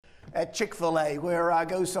at Chick-fil-A, where I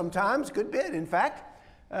go sometimes, good bit, in fact.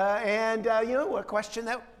 A question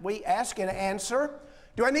that we ask and answer,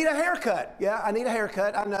 do I need a haircut? Yeah, I need a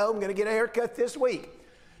haircut. I know I'm going to get a haircut this week.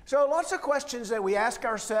 So lots of questions that we ask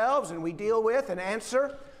ourselves and we deal with and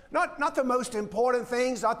answer. Not the most important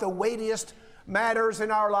things, not the weightiest matters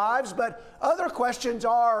in our lives, but other questions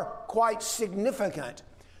are quite significant.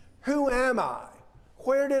 Who am I?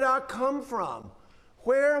 Where did I come from?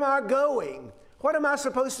 Where am I going? What am I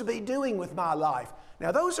supposed to be doing with my life?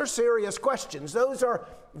 Now, those are serious questions. Those are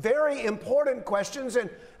very important questions, and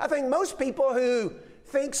I think most people who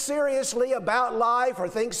think seriously about life or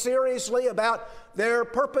think seriously about their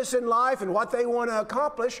purpose in life and what they want to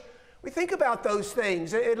accomplish, we think about those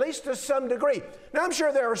things, at least to some degree. Now, I'm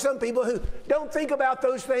sure there are some people who don't think about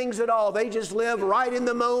those things at all. They just live right in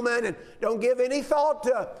the moment and don't give any thought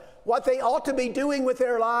to what they ought to be doing with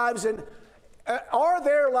their lives. And are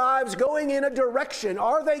their lives going in a direction?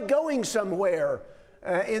 Are they going somewhere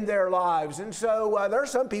in their lives? And so there are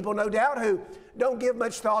some people, no doubt, who don't give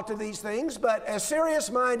much thought to these things. But as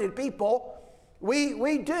serious-minded people,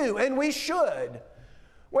 we do, and we should.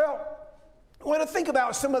 Well, I want to think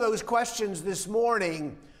about some of those questions this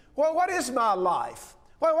morning. Well, what is my life?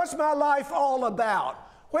 Well, what's my life all about?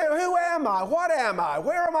 Well, who am I? What am I?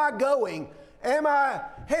 Where am I going? Am I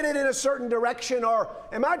headed in a certain direction, or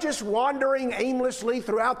am I just wandering aimlessly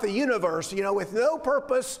throughout the universe, with no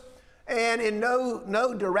purpose and in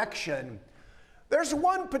no direction? There's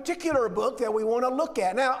one particular book that we want to look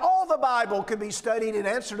at. Now, all the Bible can be studied in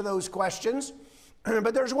answer to those questions,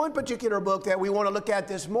 but there's one particular book that we want to look at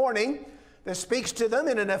this morning that speaks to them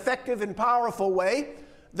in an effective and powerful way,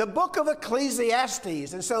 the book of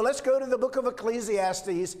Ecclesiastes. And so let's go to the book of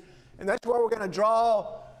Ecclesiastes, and that's where we're going to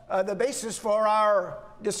draw the basis for our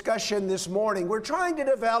discussion this morning. We're trying to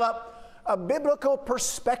develop a biblical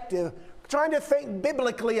perspective, trying to think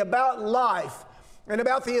biblically about life and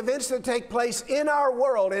about the events that take place in our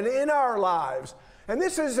world and in our lives. And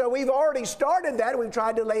this is, we've already started that. We've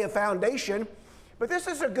tried to lay a foundation, but this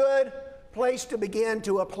is a good place to begin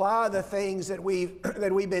to apply the things that we've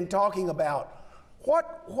been talking about.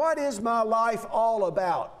 What is my life all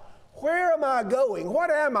about? Where am I going? What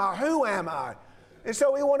am I? Who am I? And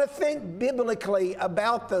so we want to think biblically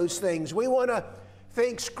about those things. We want to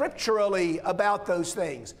think scripturally about those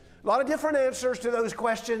things. A lot of different answers to those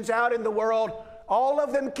questions out in the world. All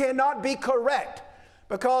of them cannot be correct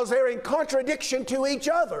because they're in contradiction to each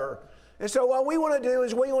other. And so what we want to do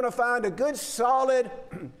is we want to find a good, solid,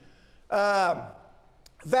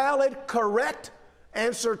 valid, correct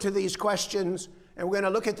answer to these questions. And we're going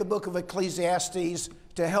to look at the book of Ecclesiastes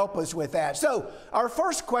to help us with that. So our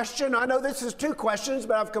first question, I know this is two questions,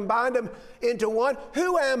 but I've combined them into one.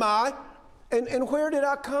 Who am I and where did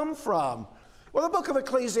I come from? Well, the book of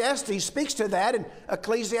Ecclesiastes speaks to that. In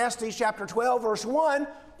Ecclesiastes chapter 12, verse 1,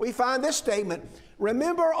 we find this statement: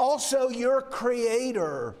 remember also your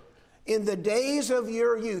Creator in the days of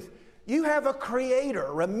your youth. You have a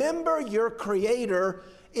Creator. Remember your Creator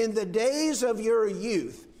in the days of your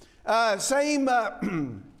youth. Same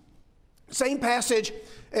passage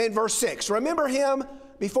in verse 6. Remember him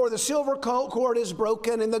before the silver cord is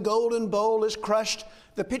broken and the golden bowl is crushed,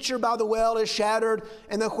 the pitcher by the well is shattered,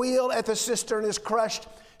 and the wheel at the cistern is crushed.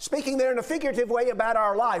 Speaking there in a figurative way about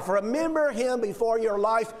our life. Remember him before your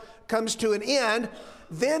life comes to an end.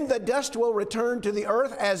 Then the dust will return to the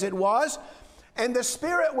earth as it was, and the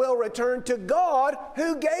spirit will return to God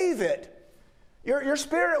who gave it. Your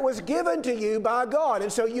spirit was given to you by God,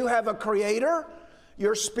 and so you have a Creator.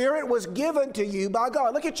 Your spirit was given to you by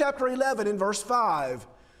God. Look at chapter 11 in verse 5.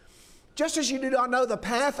 Just as you do not know the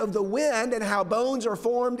path of the wind and how bones are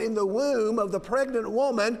formed in the womb of the pregnant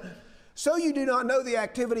woman, so you do not know the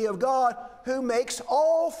activity of God who makes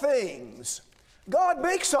all things. God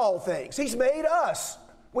makes all things. He's made us.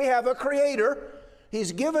 We have a Creator.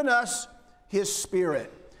 He's given us His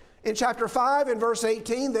Spirit. In chapter 5 and verse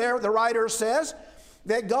 18 there, the writer says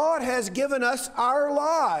that God has given us our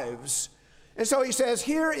lives. And so he says,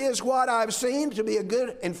 here is what I've seen to be a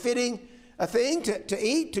good and fitting a thing to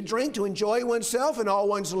eat, to drink, to enjoy oneself and all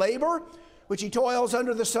one's labor, which he toils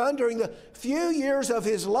under the sun during the few years of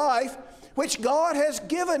his life, which God has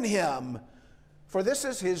given him. For this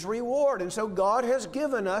is his reward. And so God has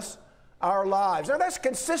given us our lives. Now that's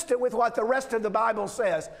consistent with what the rest of the Bible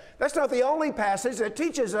says. That's not the only passage that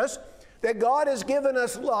teaches us that God has given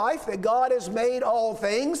us life, that God has made all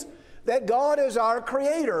things, that God is our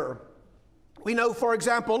Creator. We know, for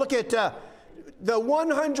example, look at the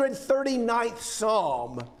 139th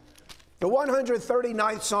Psalm. The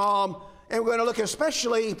 139th Psalm, and we're going to look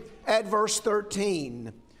especially at verse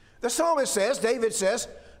 13. The psalmist says, David says,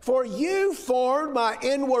 For you formed my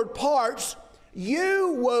inward parts.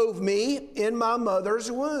 You wove me in my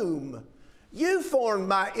mother's womb. You formed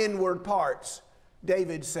my inward parts,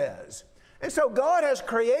 David says. And so God has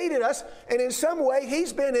created us, and in some way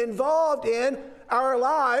He's been involved in our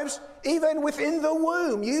lives, even within the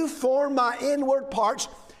womb. You formed my inward parts.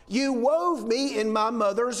 You wove me in my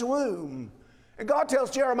mother's womb. And God tells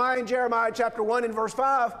Jeremiah in Jeremiah chapter 1 and verse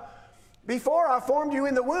 5, before I formed you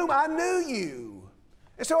in the womb, I knew you.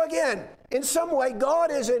 And so again, in some way,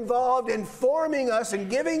 God is involved in forming us and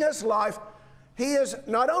giving us life. He is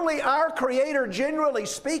not only our creator, generally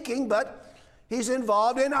speaking, but He's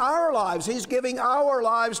involved in our lives. He's giving our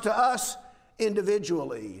lives to us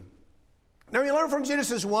individually. Now, we learn from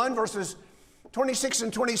Genesis 1, verses 26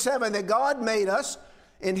 and 27, that God made us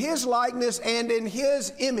in His likeness and in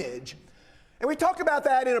His image. And we talked about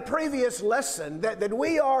that in a previous lesson, that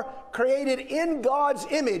we are created in God's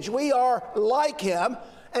image. We are like Him,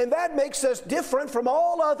 and that makes us different from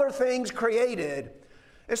all other things created.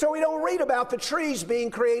 And so we don't read about the trees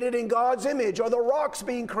being created in God's image, or the rocks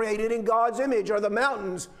being created in God's image, or the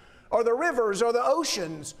mountains, or the rivers, or the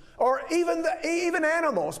oceans, or even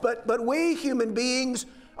animals. But we human beings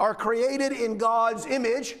are created in God's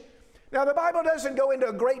image. Now, the Bible doesn't go into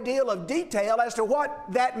a great deal of detail as to what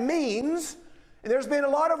that means. And there's been a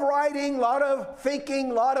lot of writing, a lot of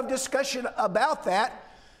thinking, a lot of discussion about that.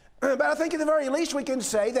 But I think at the very least we can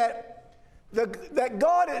say that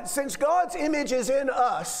God, since God's image is in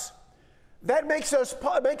us, that makes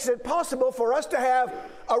it possible for us to have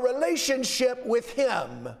a relationship with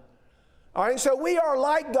Him. All right, so we are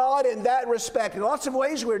like God in that respect. In lots of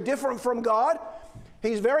ways, we're different from God.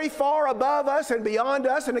 He's very far above us and beyond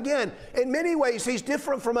us. And again, in many ways, He's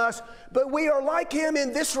different from us. But we are like Him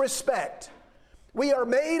in this respect. We are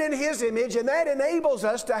made in His image, and that enables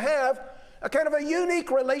us to have a kind of a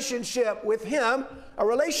unique relationship with Him, a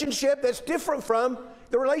relationship that's different from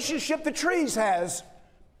the relationship the trees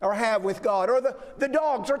have with God, or the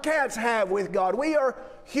dogs or cats have with God. We are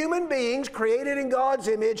human beings created in God's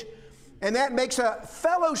image, and that makes a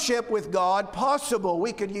fellowship with God possible.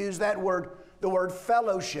 We could use that word, the word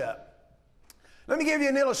fellowship. Let me give you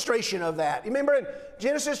an illustration of that. You remember in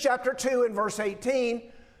Genesis chapter 2 and verse 18,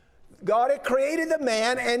 God had created the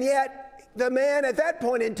man, and yet the man at that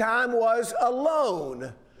point in time was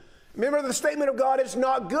alone. Remember the statement of God, it's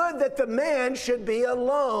not good that the man should be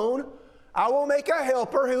alone. I will make a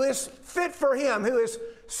helper who is fit for him, who is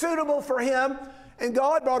suitable for him. And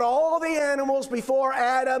God brought all the animals before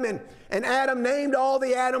Adam, and Adam named all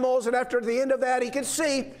the animals, and after the end of that he could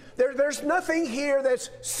see there's nothing here that's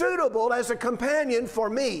suitable as a companion for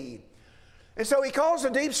me. And so he caused a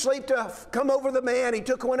deep sleep to come over the man. He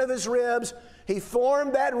took one of his ribs. He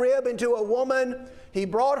formed that rib into a woman. He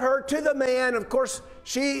brought her to the man. Of course,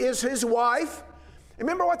 she is his wife.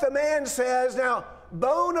 Remember what the man says, now,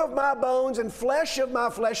 bone of my bones and flesh of my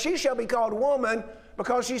flesh, she shall be called woman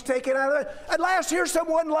because she's taken out of it. At last, here's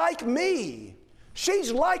someone like me.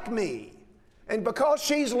 She's like me. And because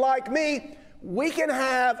she's like me, we can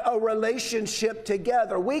have a relationship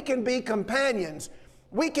together. We can be companions.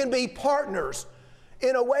 We can be partners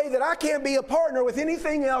in a way that I can't be a partner with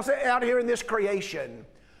anything else out here in this creation.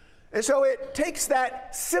 And so it takes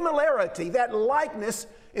that similarity, that likeness,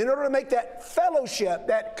 in order to make that fellowship,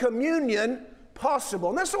 that communion possible.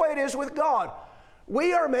 And that's the way it is with God.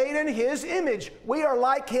 We are made in His image. We are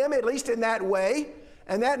like Him, at least in that way,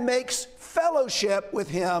 and that makes fellowship with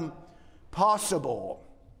Him possible.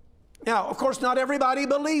 Now, of course, not everybody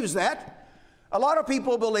believes that. A lot of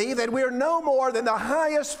people believe that we are no more than the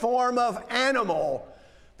highest form of animal,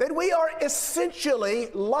 that we are essentially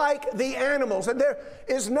like the animals, and there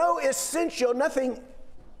is no essential, nothing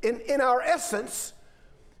in our essence,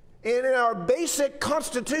 in our basic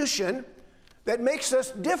constitution that makes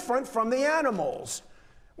us different from the animals.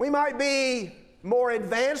 We might be more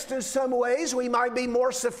advanced in some ways. We might be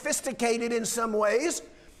more sophisticated in some ways.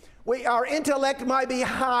 Our intellect might be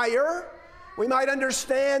higher. We might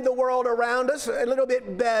understand the world around us a little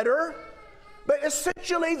bit better. But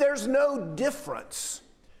essentially, there's no difference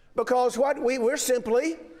because we're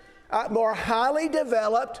simply a more highly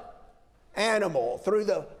developed animal. Through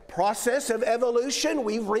the process of evolution,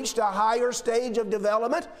 we've reached a higher stage of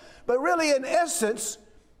development. But really, in essence,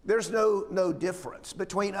 there's no difference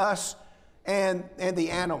between us and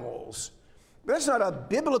the animals. But that's not a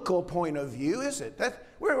biblical point of view, is it?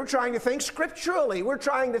 We're trying to think scripturally. We're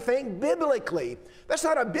trying to think biblically. That's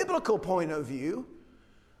not a biblical point of view.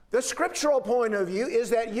 The scriptural point of view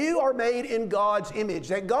is that you are made in God's image,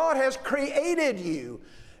 that God has created you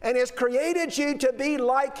and has created you to be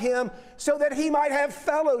like Him so that He might have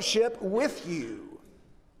fellowship with you.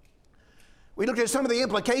 We looked at some of the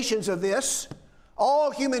implications of this.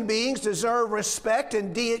 All human beings deserve respect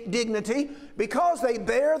and dignity because they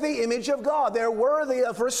bear the image of God. They're worthy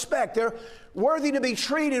of respect. They're worthy to be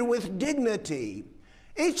treated with dignity.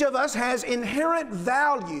 Each of us has inherent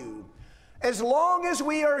value. As long as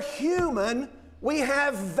we are human, we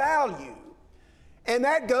have value. And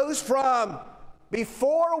that goes from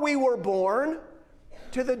before we were born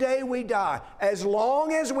to the day we die. As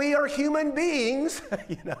long as we are human beings,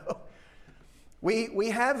 we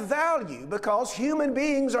have value because human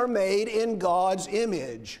beings are made in God's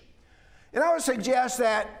image. And I would suggest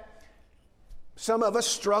that some of us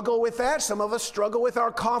struggle with that. Some of us struggle with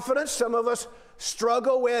our confidence. Some of us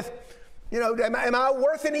struggle with, am I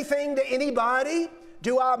worth anything to anybody?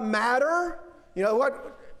 Do I matter? You know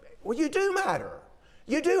what? Well, you do matter.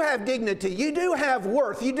 You do have dignity. You do have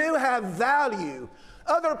worth. You do have value.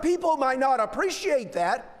 Other people might not appreciate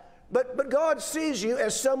that, but God sees you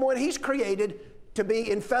as someone He's created to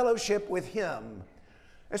be in fellowship with Him.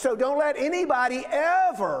 And so don't let anybody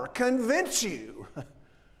ever convince you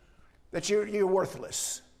that you're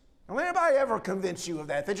worthless. Don't let anybody ever convince you of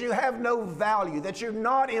that you have no value, that you're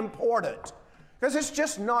not important, because it's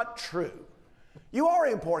just not true. You are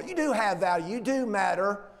important. You do have value. You do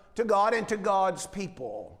matter to God and to God's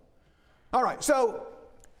people. All right, so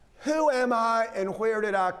who am I and where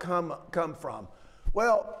did I come from?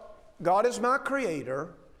 Well, God is my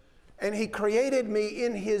creator, and He created me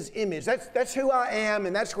in His image. That's who I am,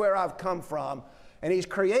 and that's where I've come from. And He's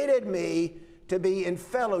created me to be in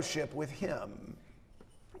fellowship with Him.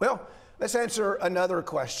 Well, let's answer another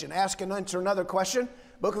question. Ask and answer another question.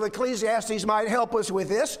 Book of Ecclesiastes might help us with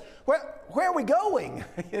this. Where are we going?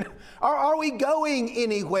 Are we going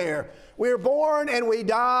anywhere? We're born and we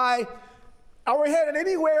die. Are we headed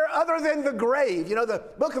anywhere other than the grave? The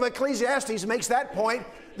book of Ecclesiastes makes that point.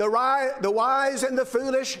 The wise and the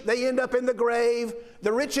foolish, they end up in the grave.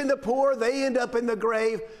 The rich and the poor, they end up in the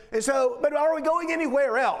grave. And so, but are we going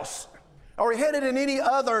anywhere else? Are we headed in any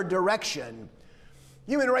other direction?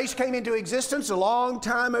 Human race came into existence a long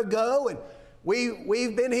time ago, and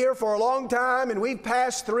we've been here for a long time, and we've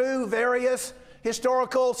passed through various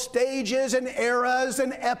historical stages and eras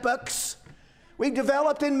and epochs. We've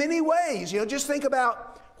developed in many ways. Just think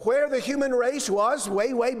about where the human race was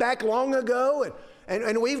way back long ago,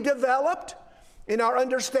 and we've developed in our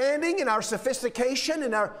understanding, in our sophistication,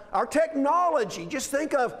 in our technology. Just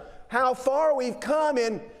think of how far we've come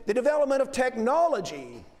in the development of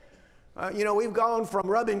technology. We've gone from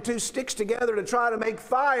rubbing two sticks together to try to make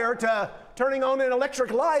fire to turning on an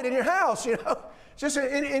electric light in your house. It's just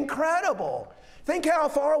incredible. Think how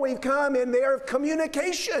far we've come in their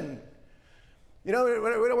communication. We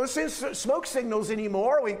don't send smoke signals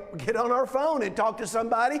anymore. We get on our phone and talk to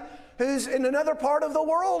somebody who's in another part of the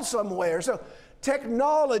world somewhere. So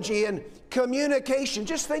technology and communication,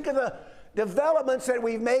 just think of the developments that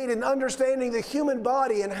we've made in understanding the human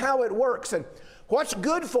body and how it works and what's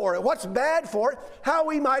good for it, what's bad for it, how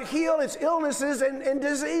we might heal its illnesses and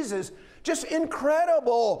diseases. Just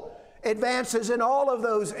incredible advances in all of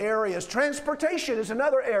those areas. Transportation is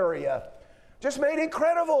another area. Just made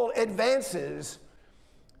incredible advances.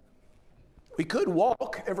 We could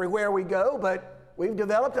walk everywhere we go, but we've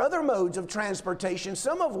developed other modes of transportation,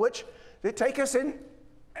 some of which that take us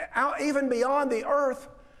out even beyond the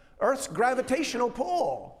Earth's gravitational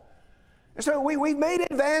pull. And so we've made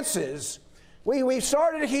advances. We've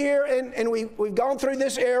started here and we've gone through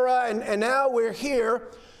this era and now we're here,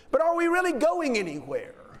 but are we really going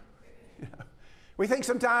anywhere? We think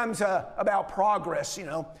sometimes about progress,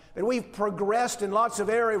 that we've progressed in lots of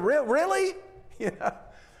areas. Really?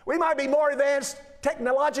 We might be more advanced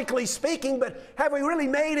technologically speaking, but have we really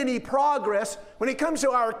made any progress when it comes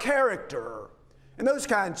to our character and those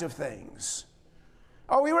kinds of things?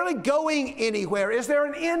 Are we really going anywhere? Is there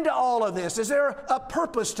an end to all of this? Is there a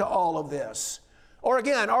purpose to all of this? Or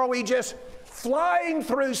again, are we just flying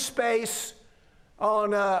through space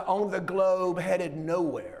on the globe headed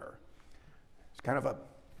nowhere? It's kind of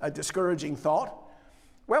a discouraging thought.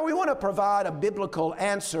 Well, we want to provide a biblical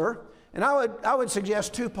answer, and I would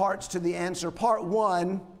suggest two parts to the answer. Part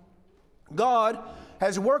one, God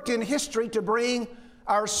has worked in history to bring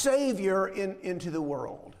our Savior into the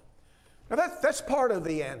world. Now that's part of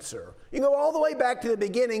the answer. You go all the way back to the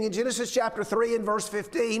beginning in Genesis chapter 3 and verse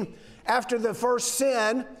 15. After the first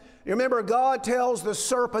sin, you remember God tells the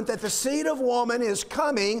serpent that the seed of woman is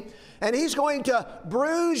coming and he's going to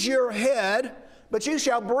bruise your head, but you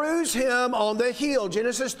shall bruise him on the heel.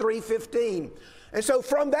 Genesis 3:15. And so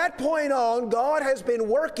from that point on, God has been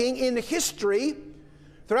working in history,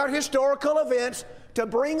 throughout historical events, to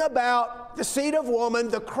bring about the seed of woman,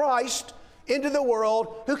 the Christ, into the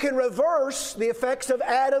world, who can reverse the effects of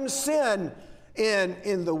Adam's sin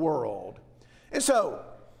in the world. And so,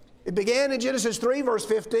 it began in Genesis 3, verse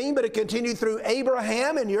 15, but it continued through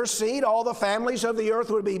Abraham and your seed. All the families of the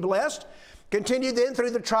earth would be blessed. Continued then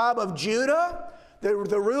through the tribe of Judah, the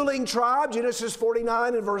ruling tribe, Genesis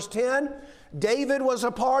 49 and verse 10. David was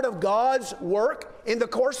a part of God's work in the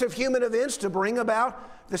course of human events to bring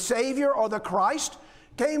about the Savior or the Christ.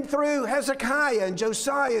 Came through Hezekiah and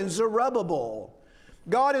Josiah and Zerubbabel.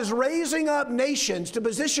 God is raising up nations to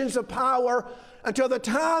positions of power until the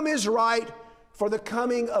time is right for the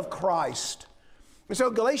coming of Christ. And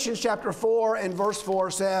so Galatians chapter 4 and verse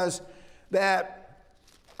 4 says that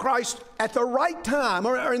Christ at the right time,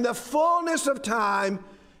 or in the fullness of time,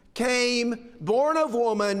 came, born of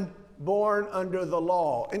woman, born under the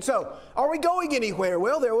law. And so, are we going anywhere?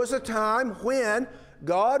 Well, there was a time when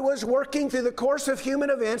God was working through the course of human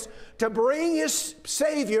events to bring His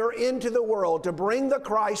Savior into the world, to bring the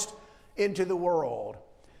Christ into the world.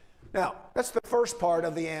 Now, that's the first part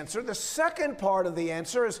of the answer. The second part of the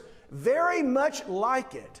answer is very much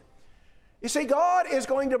like it. You see, God is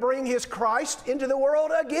going to bring His Christ into the world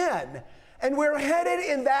again, and we're headed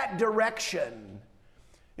in that direction.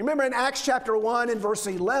 You remember in Acts chapter 1 and verse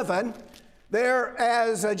 11, there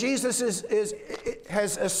as Jesus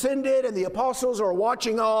has ascended and the apostles are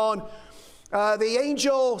watching on, the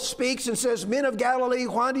angel speaks and says, "Men of Galilee,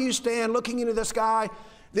 why do you stand looking into the sky?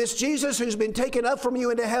 This Jesus who's been taken up from you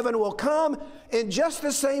into heaven will come in just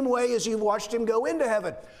the same way as you've watched Him go into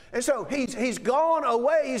heaven." And so he's gone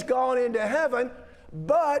away, He's gone into heaven,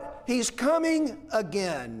 but He's coming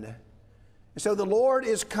again. And so the Lord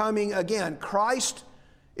is coming again. Christ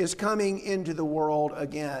is coming into the world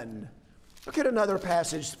again. Look at another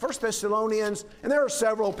passage, 1 Thessalonians, and there are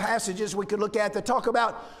several passages we could look at that talk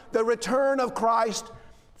about the return of Christ.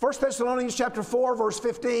 1 Thessalonians chapter 4, verse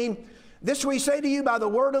 15, "This we say to you by the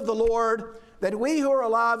word of the Lord, that we who are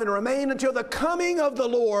alive and remain until the coming of the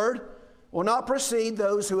Lord will not precede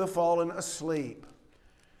those who have fallen asleep."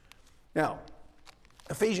 Now,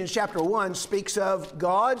 Ephesians chapter 1 speaks of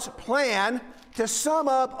God's plan to sum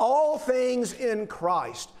up all things in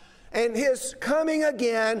Christ. And His coming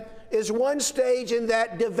again is one stage in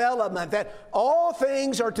that development, that all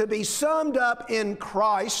things are to be summed up in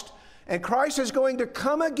Christ, and Christ is going to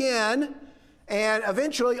come again, and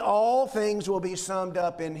eventually all things will be summed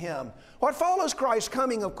up in Him. What follows Christ's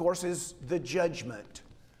coming, of course, is the judgment.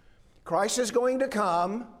 Christ is going to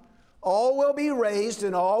come, all will be raised,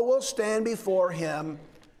 and all will stand before Him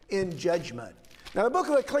in judgment. Now, the book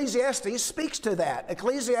of Ecclesiastes speaks to that.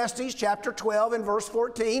 Ecclesiastes chapter 12 and verse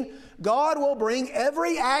 14, God will bring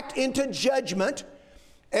every act into judgment,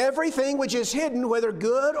 everything which is hidden, whether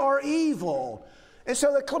good or evil. And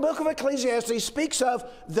so the book of Ecclesiastes speaks of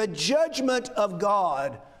the judgment of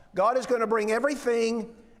God. God is going to bring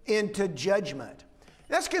everything into judgment.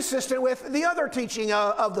 That's consistent with the other teaching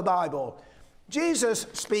of the Bible. Jesus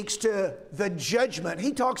speaks to the judgment.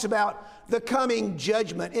 He talks about the coming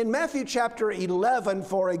judgment. In Matthew chapter 11,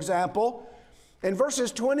 for example, in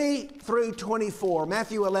verses 20 through 24,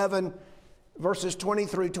 Matthew 11, verses 20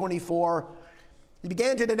 through 24, He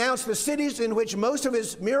began to denounce the cities in which most of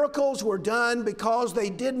His miracles were done because they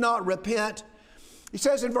did not repent. He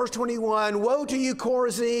says in verse 21, "Woe to you,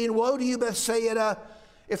 Chorazin! Woe to you, Bethsaida!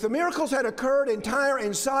 If the miracles had occurred in Tyre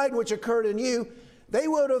and Sidon, which occurred in you, they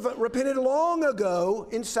would have repented long ago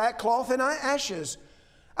in sackcloth and ashes.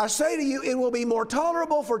 I say to you, it will be more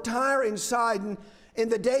tolerable for Tyre and Sidon in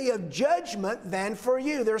the day of judgment than for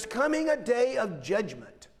you." There's coming a day of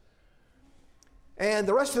judgment. And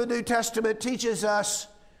the rest of the New Testament teaches us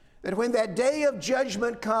that when that day of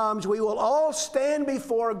judgment comes, we will all stand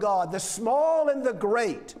before God, the small and the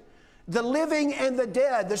great, the living and the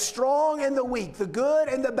dead, the strong and the weak, the good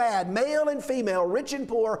and the bad, male and female, rich and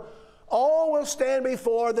poor. All will stand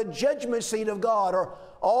before the judgment seat of God, or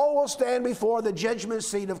all will stand before the judgment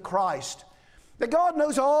seat of Christ. That God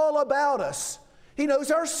knows all about us. He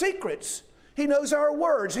knows our secrets. He knows our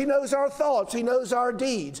words. He knows our thoughts. He knows our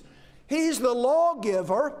deeds. He's the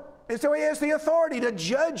lawgiver, and so He has the authority to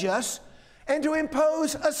judge us and to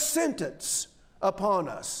impose a sentence upon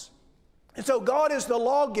us. And so God is the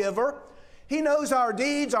lawgiver. He knows our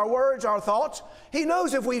deeds, our words, our thoughts. He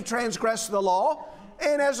knows if we've transgressed the law.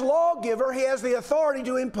 And as lawgiver, He has the authority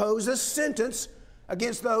to impose a sentence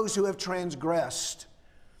against those who have transgressed.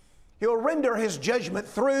 He'll render His judgment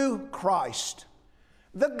through Christ.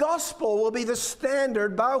 The gospel will be the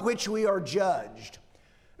standard by which we are judged.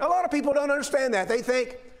 Now, a lot of people don't understand that. They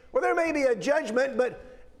think, well, there may be a judgment,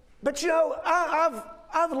 but you know,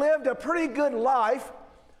 I've lived a pretty good life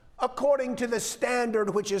according to the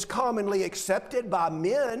standard which is commonly accepted by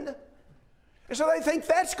men. And so they think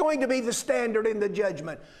that's going to be the standard in the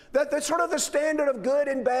judgment. That's sort of the standard of good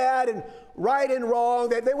and bad and right and wrong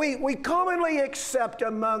that we commonly accept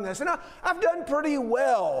among us. And I've done pretty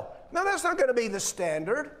well. No, that's not going to be the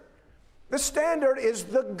standard. The standard is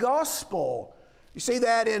the gospel. You see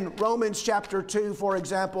that in Romans chapter 2, for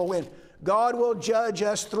example, when God will judge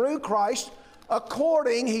us through Christ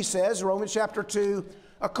according, he says, Romans chapter 2,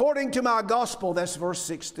 according to my gospel. That's verse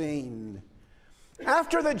 16.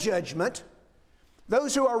 After the judgment,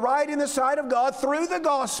 those who are right in the sight of God through the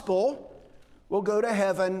gospel will go to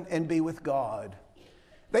heaven and be with God.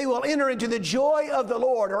 They will enter into the joy of the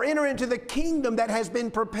Lord, or enter into the kingdom that has been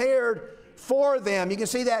prepared for them. You can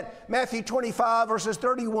see that Matthew 25 verses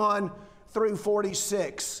 31 through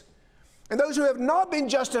 46. And those who have not been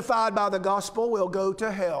justified by the gospel will go to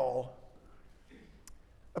hell,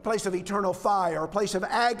 a place of eternal fire, a place of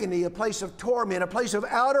agony, a place of torment, a place of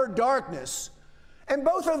outer darkness. And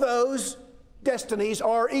both of those destinies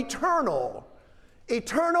are eternal.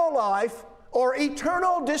 Eternal life or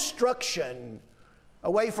eternal destruction,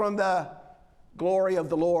 away from the glory of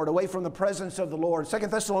the Lord, away from the presence of the Lord. 2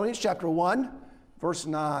 Thessalonians chapter 1, verse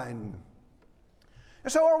 9.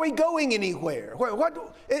 And so are we going anywhere?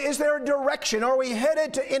 What is there a direction? Are we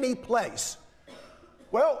headed to any place?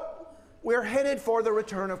 Well, we're headed for the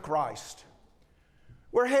return of Christ.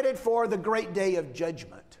 We're headed for the great day of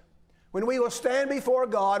judgment, when we will stand before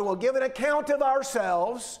God. We'll give an account of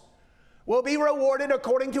ourselves. We'll be rewarded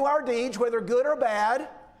according to our deeds, whether good or bad.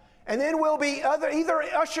 And then we'll be either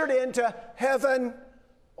ushered into heaven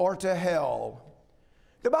or to hell.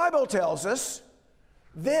 The Bible tells us,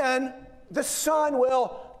 then the Son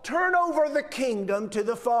will turn over the kingdom to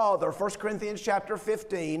the Father, 1 Corinthians chapter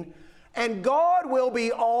 15, and God will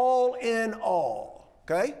be all in all.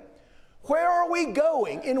 Okay? Where are we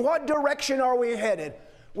going? In what direction are we headed?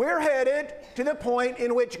 We're headed to the point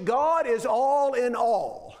in which God is all in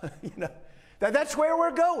all. You know, that's where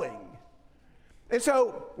we're going. And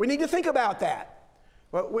so we need to think about that.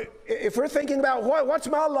 Well, if we're thinking about what's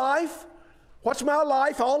my life? What's my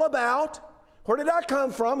life all about? Where did I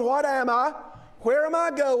come from? What am I? Where am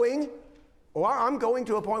I going? Well, I'm going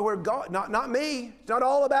to a point where God, not me. It's not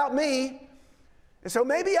all about me. And so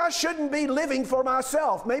maybe I shouldn't be living for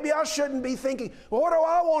myself. Maybe I shouldn't be thinking, well, what do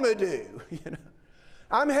I want to do? You know,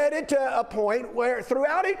 I'm headed to a point where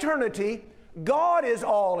throughout eternity, God is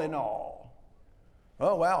all in all.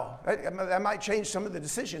 Oh, well, that might change some of the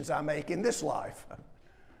decisions I make in this life.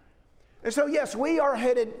 And so, yes, we're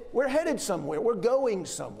headed somewhere. We're going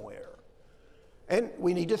somewhere. And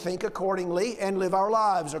we need to think accordingly and live our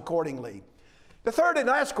lives accordingly. The third and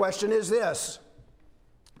last question is this: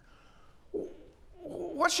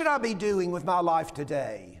 what should I be doing with my life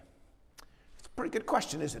today? It's a pretty good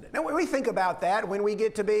question, isn't it? Now, when we think about that, when we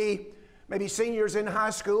get to be maybe seniors in high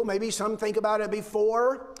school, maybe some think about it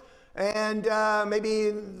before, and maybe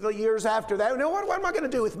the years after that, what am I going to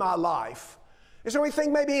do with my life? And so we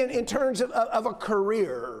think maybe in terms of a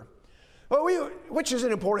career. Well, which is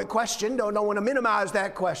an important question. Don't want to minimize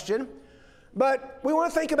that question. But we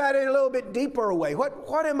want to think about it in a little bit deeper way.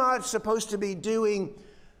 What am I supposed to be doing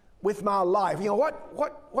with my life? You know,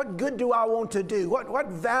 what good do I want to do? What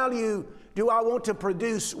value do I want to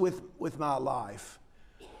produce with my life?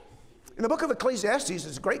 In the book of Ecclesiastes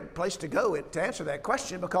is a great place to go to answer that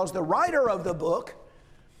question, because the writer of the book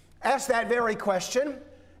asked that very question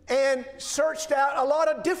and searched out a lot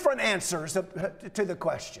of different answers to the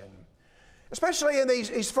question. Especially in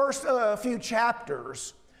these first few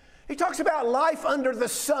chapters. He talks about life under the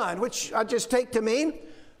sun, which I just take to mean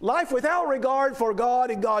life without regard for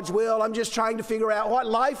God and God's will. I'm just trying to figure out what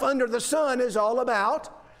life under the sun is all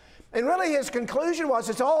about. And really his conclusion was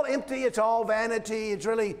it's all empty, it's all vanity, it's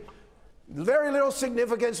really very little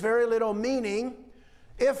significance, very little meaning,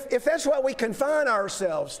 if that's what we confine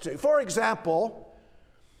ourselves to. For example,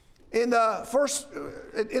 in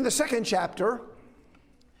the second chapter,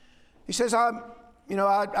 he says,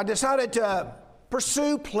 I decided to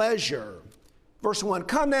pursue pleasure. Verse 1,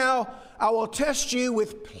 come now, I will test you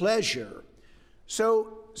with pleasure.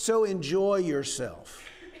 So enjoy yourself.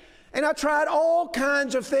 And I tried all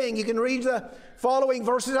kinds of things. You can read the following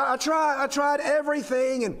verses. I tried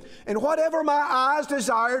everything, and whatever my eyes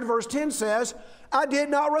desired, verse 10 says, I did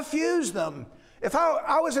not refuse them. If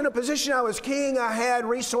I was in a position, I was king, I had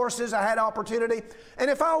resources, I had opportunity, and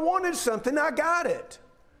if I wanted something, I got it.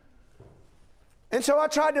 And so I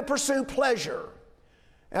tried to pursue pleasure.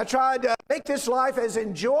 And I tried to make this life as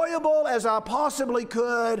enjoyable as I possibly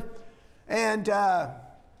could. And at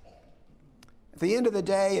the end of the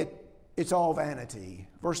day, it's all vanity.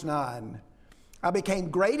 Verse 9, I became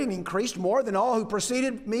great and increased more than all who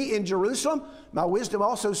preceded me in Jerusalem. My wisdom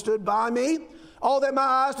also stood by me. All that my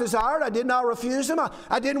eyes desired, I did not refuse them.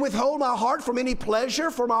 I didn't withhold my heart from any pleasure,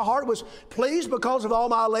 for my heart was pleased because of all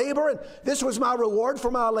my labor, and this was my reward for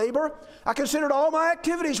my labor. I considered all my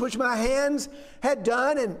activities which my hands had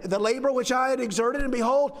done, and the labor which I had exerted, and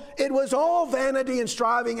behold, it was all vanity and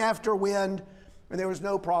striving after wind, and there was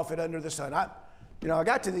no profit under the sun. I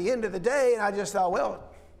got to the end of the day, and I just thought, well,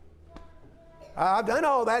 I've done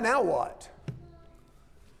all that, now what?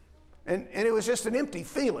 And it was just an empty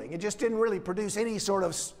feeling. It just didn't really produce any sort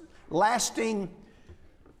of lasting,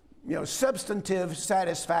 substantive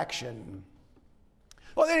satisfaction.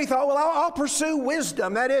 Well, then he thought, well, I'll pursue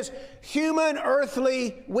wisdom. That is human,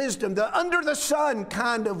 earthly wisdom, the under the sun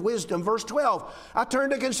kind of wisdom. Verse 12, I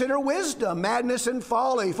turned to consider wisdom, madness, and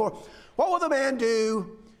folly. For what will the man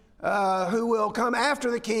do who will come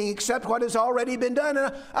after the king except what has already been done?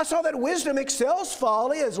 And I saw that wisdom excels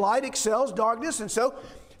folly as light excels darkness. And so,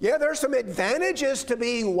 yeah, there are some advantages to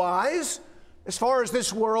being wise as far as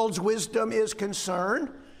this world's wisdom is concerned.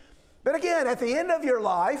 But again, at the end of your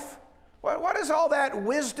life, what is all that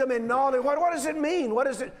wisdom and knowledge? What does it mean? Where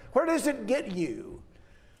does it get you?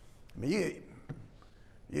 I mean,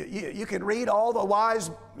 you can read all the wise,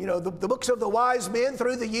 the books of the wise men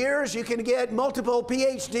through the years. You can get multiple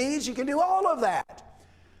PhDs. You can do all of that.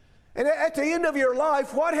 And at the end of your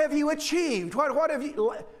life, what have you achieved? What have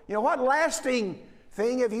you, what lasting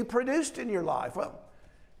thing have you produced in your life? Well,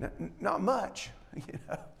 not much.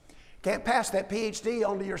 Can't pass that PhD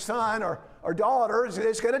on to your son or daughter.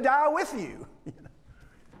 It's going to die with you.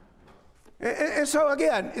 And so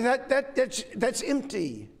again, that's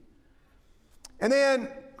empty. And then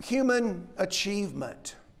human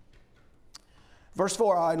achievement. Verse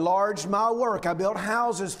 4, I enlarged my work. I built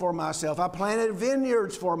houses for myself. I planted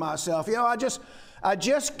vineyards for myself. I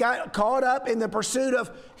just got caught up in the pursuit of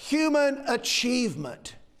human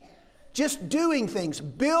achievement. Just doing things,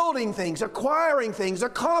 building things, acquiring things,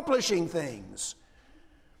 accomplishing things.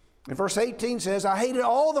 And verse 18 says, I hated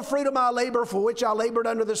all the fruit of my labor for which I labored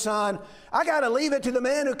under the sun. I got to leave it to the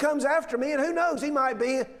man who comes after me, and who knows, he might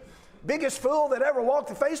be the biggest fool that ever walked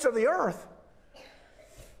the face of the earth.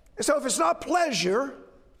 And so if it's not pleasure,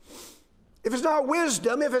 if it's not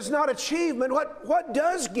wisdom, if it's not achievement, what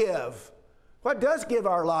does give? What does give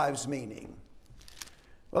our lives meaning?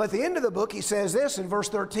 Well, at the end of the book, he says this in verse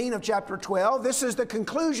 13 of chapter 12. This is the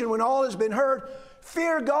conclusion when all has been heard.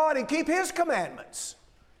 Fear God and keep His commandments.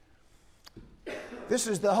 This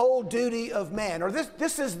is the whole duty of man, or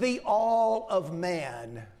this is the all of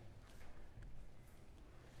man.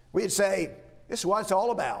 We'd say, this is what it's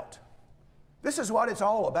all about. This is what it's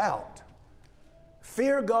all about.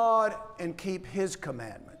 Fear God and keep His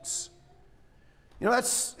commandments.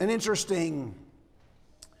 That's an interesting,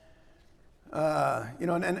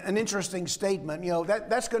 an interesting statement.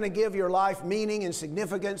 That's going to give your life meaning and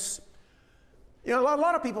significance. A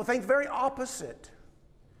lot of people think very opposite.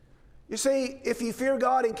 You see, if you fear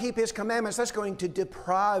God and keep His commandments, that's going to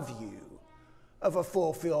deprive you of a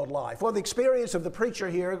fulfilled life. Well, the experience of the preacher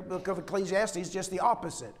here, the book of Ecclesiastes, is just the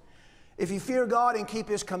opposite. If you fear God and keep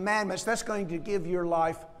His commandments, that's going to give your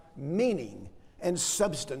life meaning and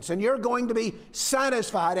substance, and you're going to be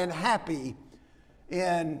satisfied and happy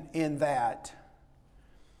in that.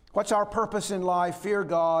 What's our purpose in life? Fear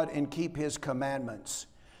God and keep His commandments.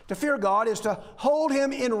 To fear God is to hold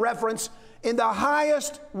Him in reverence in the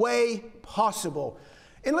highest way possible.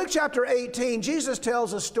 In Luke chapter 18, Jesus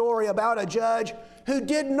tells a story about a judge who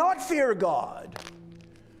did not fear God.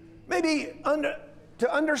 Maybe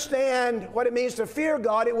to understand what it means to fear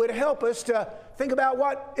God, it would help us to think about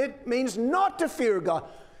what it means not to fear God.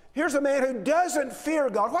 Here's a man who doesn't fear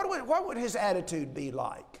God. What would his attitude be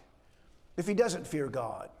like if he doesn't fear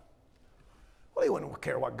God? Well, he wouldn't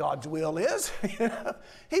care what God's will is.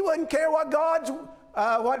 He wouldn't care what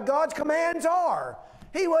God's commands are.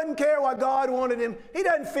 He wouldn't care what God wanted him. He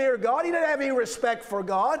doesn't fear God. He doesn't have any respect for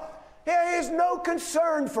God. He has no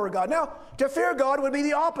concern for God. Now, to fear God would be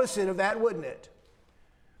the opposite of that, wouldn't it?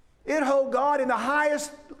 It'd hold God in the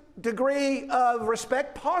highest degree of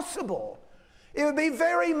respect possible. It would be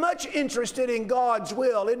very much interested in God's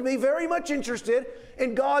will. It would be very much interested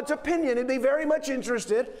in God's opinion. It would be very much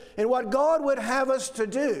interested in what God would have us to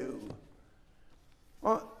do.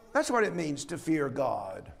 Well, that's what it means to fear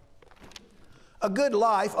God. A good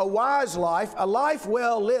life, a wise life, a life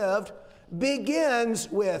well lived begins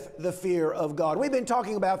with the fear of God. We've been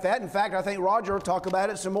talking about that. In fact, I think Roger will talk about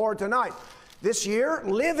it some more tonight. This year,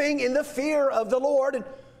 living in the fear of the Lord. And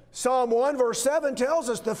Psalm 1 verse 7 tells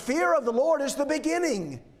us the fear of the Lord is the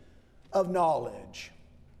beginning of knowledge.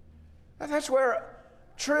 That's where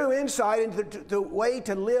true insight into the way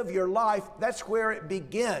to live your life, that's where it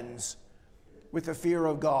begins, with the fear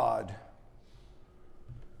of God.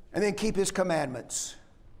 And then keep His commandments.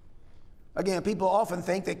 Again, people often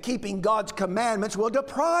think that keeping God's commandments will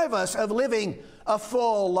deprive us of living a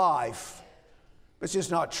full life. It's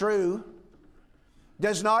just not true.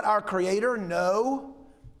 Does not our Creator know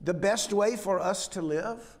the best way for us to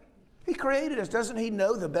live? He created us. Doesn't He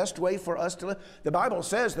know the best way for us to live? The Bible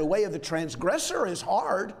says the way of the transgressor is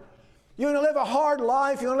hard. You want to live a hard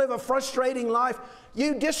life, you want to live a frustrating life,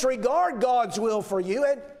 you disregard God's will for you,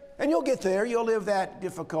 and you'll get there. You'll live that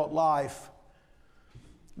difficult life.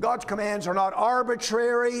 God's commands are not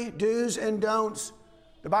arbitrary do's and don'ts.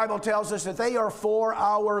 The Bible tells us that they are for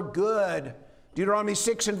our good. Deuteronomy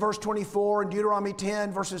 6 and verse 24 and Deuteronomy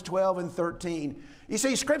 10 verses 12 and 13. You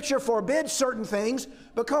see, Scripture forbids certain things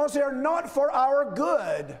because they're not for our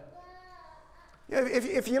good.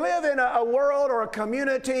 If you live in a world or a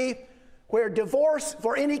community where divorce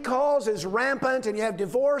for any cause is rampant, and you have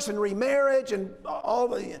divorce and remarriage and all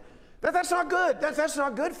the, that's not good. That's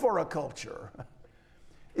not good for a culture.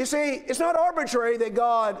 You see, it's not arbitrary that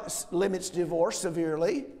God limits divorce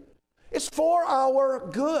severely. It's for our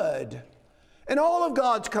good. And all of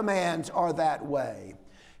God's commands are that way.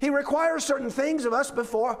 He requires certain things of us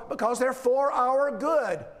because they're for our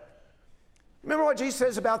good. Remember what Jesus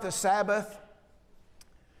says about the Sabbath?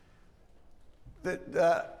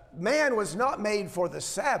 That man was not made for the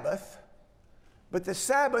Sabbath, but the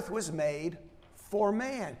Sabbath was made for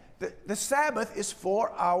man. The Sabbath is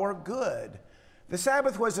for our good. The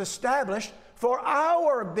Sabbath was established for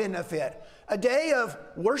our benefit. A day of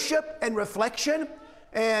worship and reflection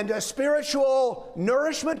and spiritual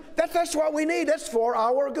nourishment. That's what we need. That's for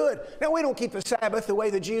our good. Now, we don't keep the Sabbath the way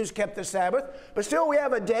the Jews kept the Sabbath, but still we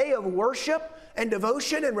have a day of worship and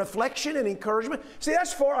devotion and reflection and encouragement. See,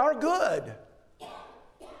 that's for our good.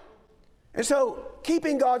 And so,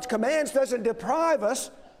 keeping God's commands doesn't deprive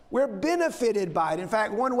us. We're benefited by it. In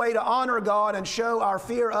fact, one way to honor God and show our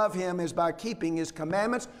fear of Him is by keeping His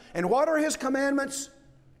commandments. And what are His commandments?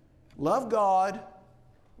 Love God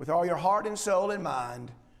with all your heart and soul and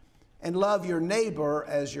mind, and love your neighbor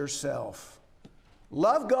as yourself.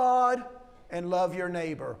 Love God and love your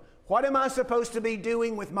neighbor. What am I supposed to be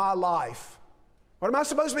doing with my life? What am I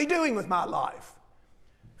supposed to be doing with my life?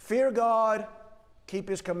 Fear God, keep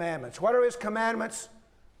His commandments. What are His commandments?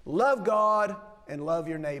 Love God and love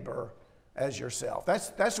your neighbor as yourself.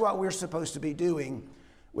 That's what we're supposed to be doing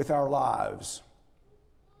with our lives.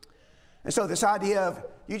 And so this idea of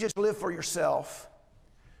you just live for yourself,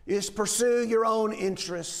 you just pursue your own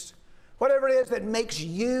interests, whatever it is that makes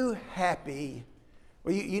you happy,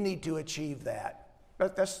 well, you need to achieve that.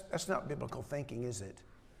 That's not biblical thinking, is it?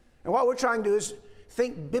 And what we're trying to do is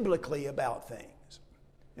think biblically about things.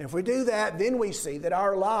 And if we do that, then we see that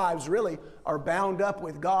our lives really are bound up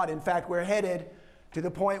with God. In fact, we're headed to the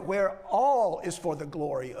point where all is for the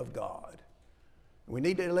glory of God. We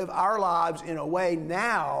need to live our lives in a way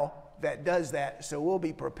now that does that, so we'll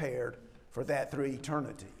be prepared for that through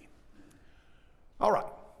eternity. All right,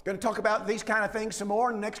 going to talk about these kind of things some more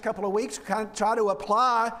in the next couple of weeks, kind of try to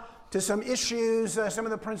apply to some issues, some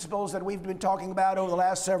of the principles that we've been talking about over the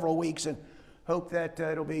last several weeks, and hope that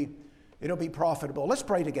it'll be profitable. Let's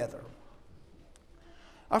pray together.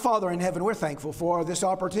 Our Father in heaven, we're thankful for this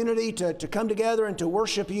opportunity to come together and to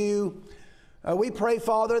worship You. We pray,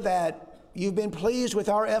 Father, that You've been pleased with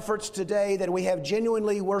our efforts today, that we have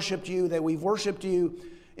genuinely worshiped You, that we've worshiped You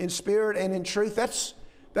in spirit and in truth.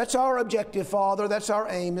 That's our objective, Father. That's our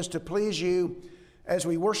aim, is to please You as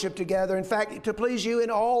we worship together. In fact, to please You in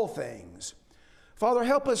all things. Father,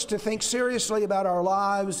 help us to think seriously about our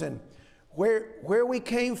lives and where we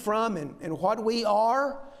came from and what we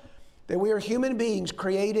are, that we are human beings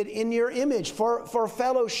created in Your image for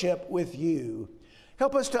fellowship with You.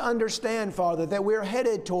 Help us to understand, Father, that we're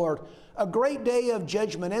headed toward a great day of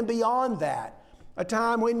judgment, and beyond that, a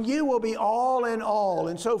time when You will be all in all.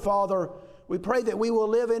 And so, Father, we pray that we will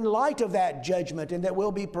live in light of that judgment and that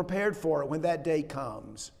we'll be prepared for it when that day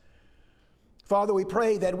comes. Father, we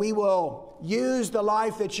pray that we will use the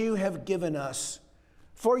life that You have given us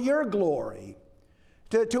for Your glory,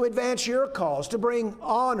 to advance Your cause, to bring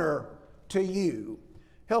honor to You.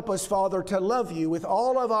 Help us, Father, to love You with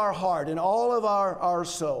all of our heart and all of our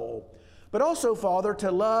soul, but also, Father, to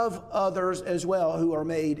love others as well who are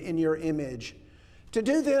made in Your image, to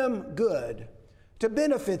do them good, to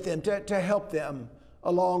benefit them, to help them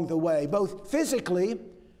along the way, both physically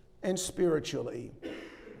and spiritually.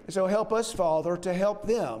 So help us, Father, to help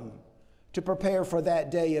them to prepare for that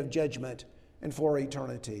day of judgment and for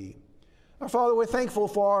eternity. Our Father, we're thankful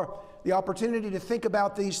for the opportunity to think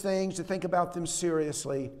about these things, to think about them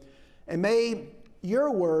seriously. And may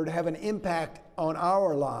your word have an impact on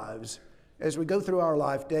our lives as we go through our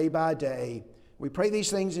life day by day. We pray these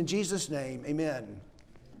things in Jesus' name. Amen.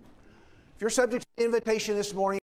 If you're subject to the invitation this morning,